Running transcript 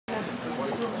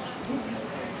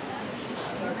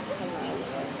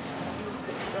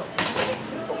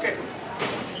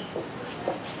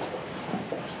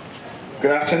Good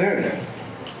afternoon.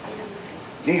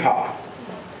 Ni hao.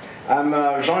 I'm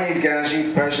Jean-Yves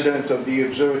Gazi, president of the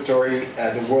observatory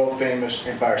at the world-famous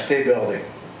Empire State Building.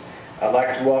 I'd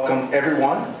like to welcome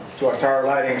everyone to our tower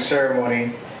lighting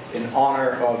ceremony in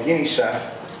honor of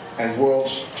UNICEF and World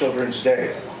Children's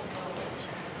Day.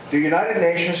 The United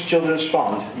Nations Children's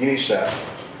Fund,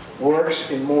 UNICEF, works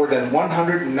in more than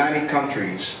 190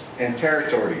 countries and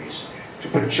territories to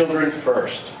put children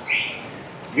first.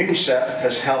 UNICEF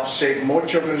has helped save more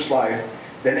children's lives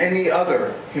than any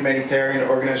other humanitarian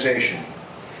organization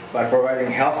by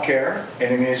providing health care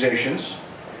and immunizations,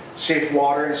 safe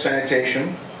water and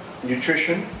sanitation,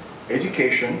 nutrition,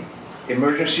 education,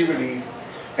 emergency relief,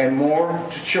 and more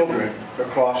to children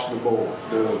across the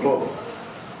globe.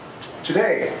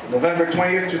 Today, November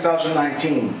 20th,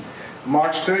 2019,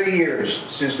 marks 30 years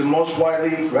since the most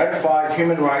widely ratified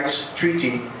human rights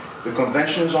treaty, the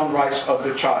Conventions on Rights of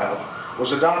the Child,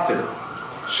 was adopted.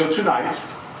 So tonight,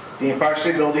 the Empire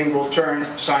State Building will turn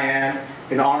cyan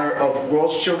in honor of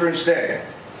World Children's Day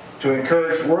to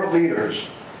encourage world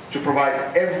leaders to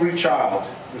provide every child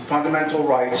with fundamental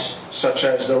rights such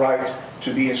as the right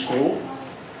to be in school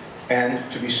and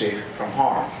to be safe from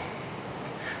harm.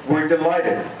 We're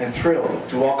delighted and thrilled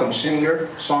to welcome singer,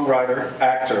 songwriter,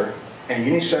 actor, and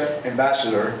UNICEF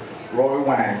ambassador Roy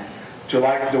Wang to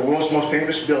light the world's most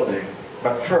famous building.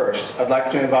 But first, I'd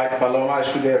like to invite Paloma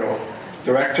Escudero,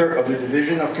 Director of the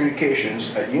Division of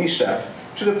Communications at UNICEF,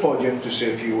 to the podium to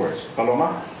say a few words.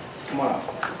 Paloma, come on up.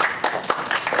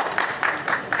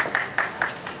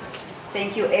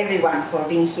 Thank you everyone for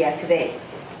being here today.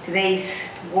 Today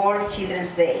is World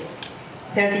Children's Day.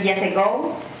 30 years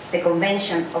ago, the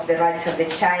Convention of the Rights of the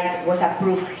Child was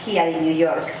approved here in New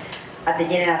York at the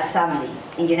General Assembly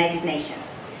in the United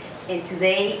Nations. And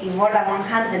today, in more than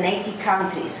 180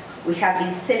 countries, we have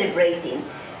been celebrating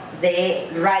the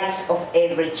rights of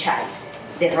every child.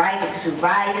 The right to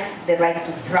survive, the right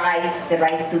to thrive, the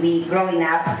right to be growing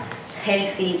up,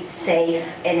 healthy,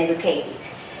 safe, and educated.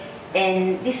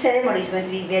 And this ceremony is going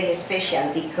to be very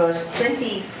special because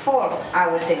 24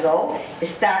 hours ago,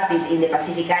 started in the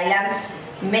Pacific Islands,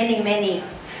 many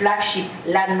flagship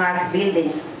landmark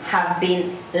buildings have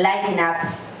been lighting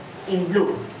up in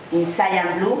blue, in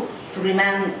cyan blue, to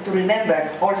remember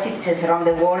all citizens around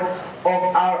the world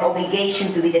of our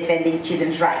obligation to be defending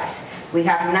children's rights. We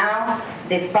have now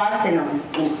the Parthenon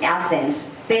in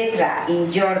Athens, Petra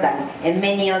in Jordan, and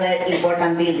many other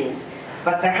important buildings.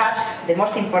 But perhaps the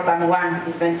most important one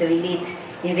is going to be lit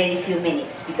in very few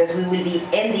minutes, because we will be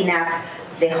ending up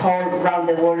the whole round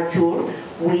the world tour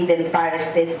with the Empire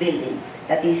State Building.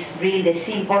 That is really the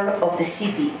symbol of the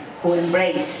city who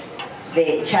embraced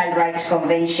the Child Rights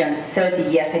Convention 30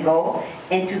 years ago,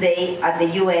 and today at the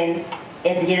UN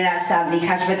and the General Assembly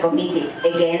has recommitted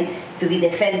again to be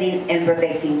defending and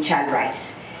protecting child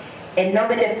rights. And no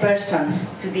better person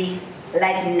to be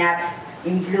lighting up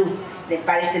in blue the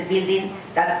Empire State Building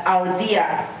than our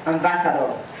dear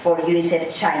ambassador for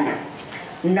UNICEF China,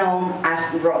 known as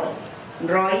Roy.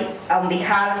 Roy, on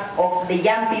behalf of the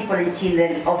young people and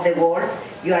children of the world,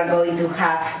 you are going to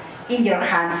have in your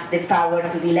hands the power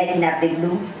to be lighting up the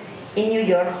blue in New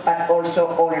York, but also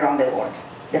all around the world.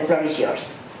 The floor is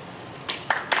yours.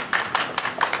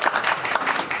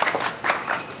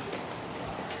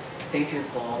 Thank you,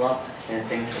 Paula, and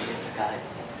thank you,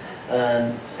 guys,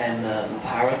 and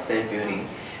Empire State Building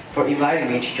for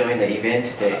inviting me to join the event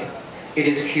today. It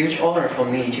is a huge honor for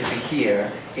me to be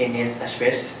here in this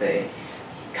auspicious day,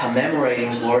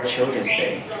 commemorating World Children's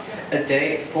Day, a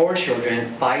day for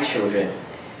children, by children.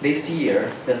 This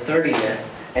year, the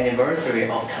 30th anniversary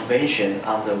of Convention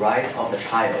on the Rights of the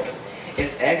Child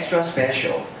is extra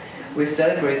special. We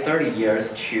celebrate 30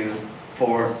 years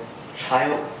for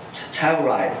child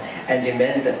rights and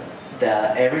demand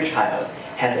that every child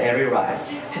has every right.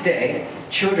 Today,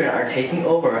 children are taking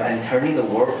over and turning the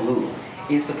world blue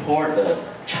in support of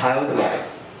child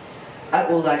rights. I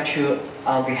would like to,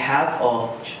 on behalf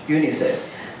of UNICEF,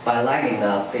 by lighting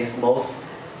up this most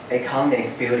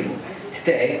iconic building.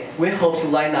 Today, we hope to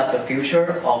light up the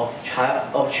future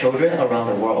of children around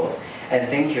the world. And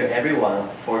thank you everyone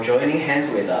for joining hands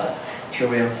with us to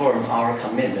reaffirm our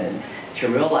commitment to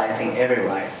realizing every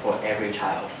right for every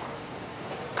child.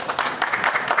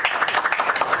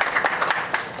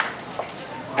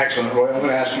 Excellent, Roy. I'm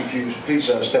going to ask you if you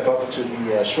please step up to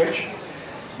the switch.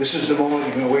 This is the moment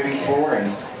you've been waiting for,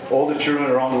 and all the children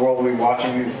around the world will be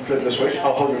watching you flip the switch.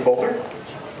 I'll hold your folder.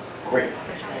 Great.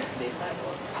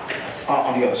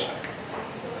 On the other side.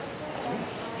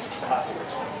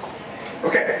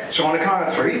 Okay, so on the count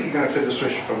of 3, you're going to flip the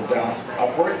switch from down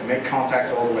upward and make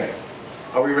contact all the way.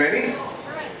 Are we ready?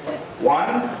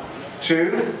 1,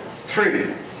 2,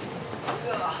 3.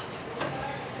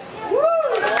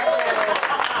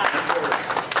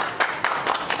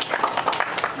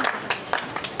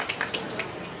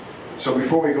 So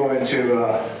before we go into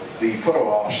the photo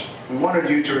ops, we wanted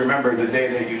you to remember the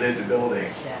day that you lit the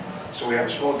building. So we have a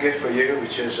small gift for you,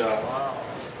 which is a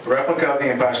replica of the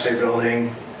Empire State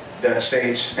Building that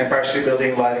states Empire State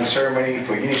Building Lighting Ceremony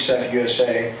for UNICEF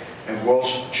USA and World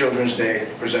Children's Day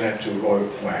presented to Roy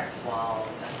Wang. Wow,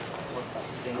 that's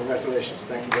awesome. Congratulations.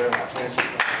 Thank you very much. Thank you.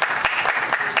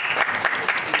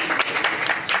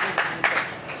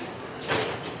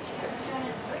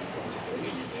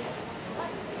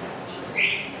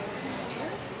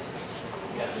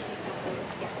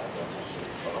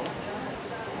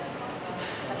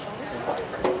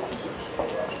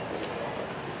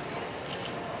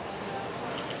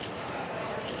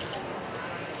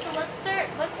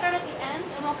 Let's start at the end,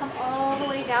 and we'll come all the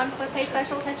way down. But pay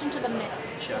special attention to the middle.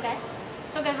 Sure. Okay.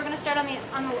 So guys, we're gonna start on the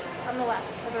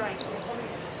left or the right. Over here.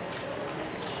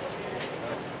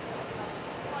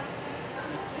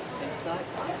 This side.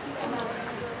 Right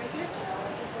here.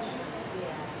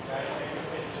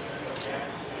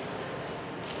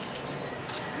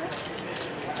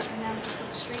 And now just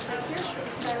look straight right here.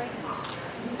 This guy right here.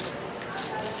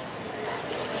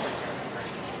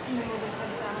 And then we'll just head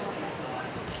down a little bit.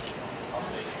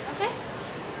 Okay.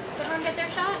 Did everyone get their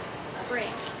shot?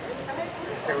 Great.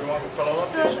 Everyone with Paloma,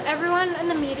 So if everyone in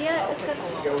the media is good.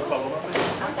 Go with Paloma, please.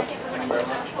 1 second, we're going to do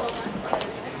that. Hold on.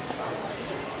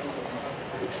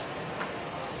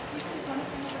 You want to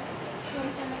stand over? You want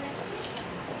to stand over?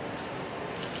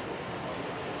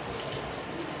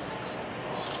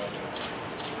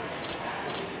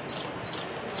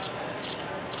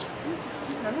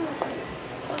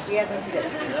 We are going to get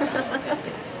it.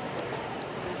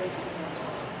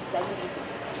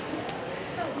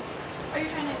 So, are you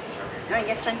trying to... No, I'm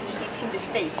just trying to give him the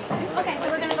space. Okay, so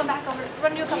we're going to go back over. We're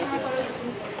going to do a couple Yes, more yes. photos. You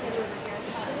can stand over here.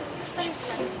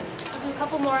 We'll do a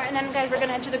couple more, and then, guys, we're going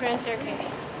to head to the grand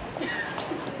staircase.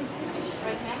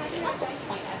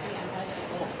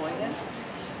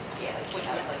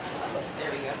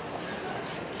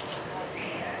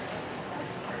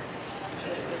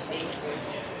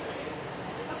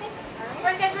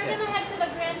 Alright guys, we're gonna head to the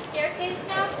grand staircase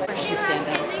now. See where I'm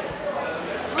standing?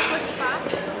 We'll switch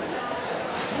spots.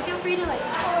 And feel free to like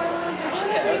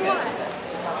whatever you want.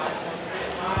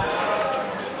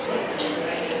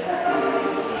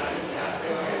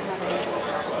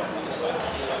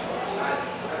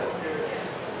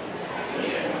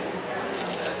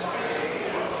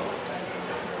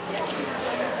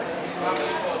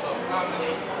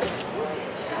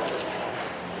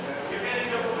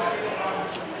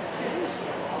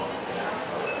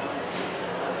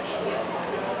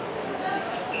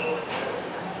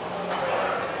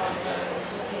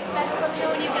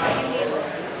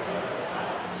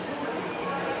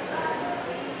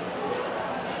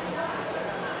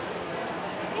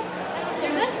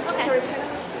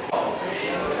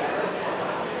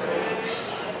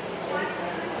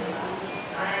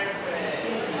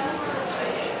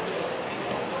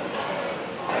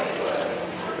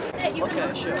 You can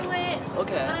look through it.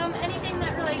 Okay. Anything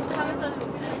that really comes of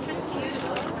interest to you.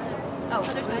 Oh,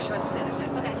 other side. Show it to the other side.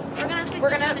 Okay. We're gonna actually We're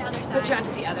switch gonna on the other side. put you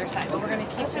onto the other side, but we're gonna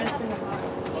keep this in the front.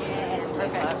 Yeah.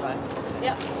 Perfect.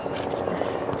 Yep.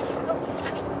 Let's go.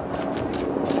 Actually.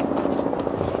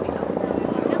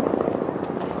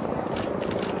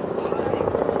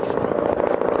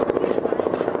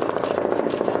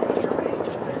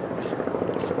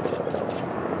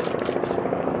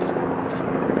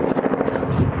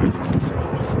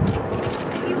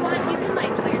 If you want, you can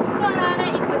like put your foot on it.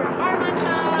 You can put your arm on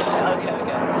top. Okay.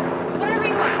 Whatever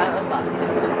you want. I love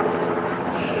that.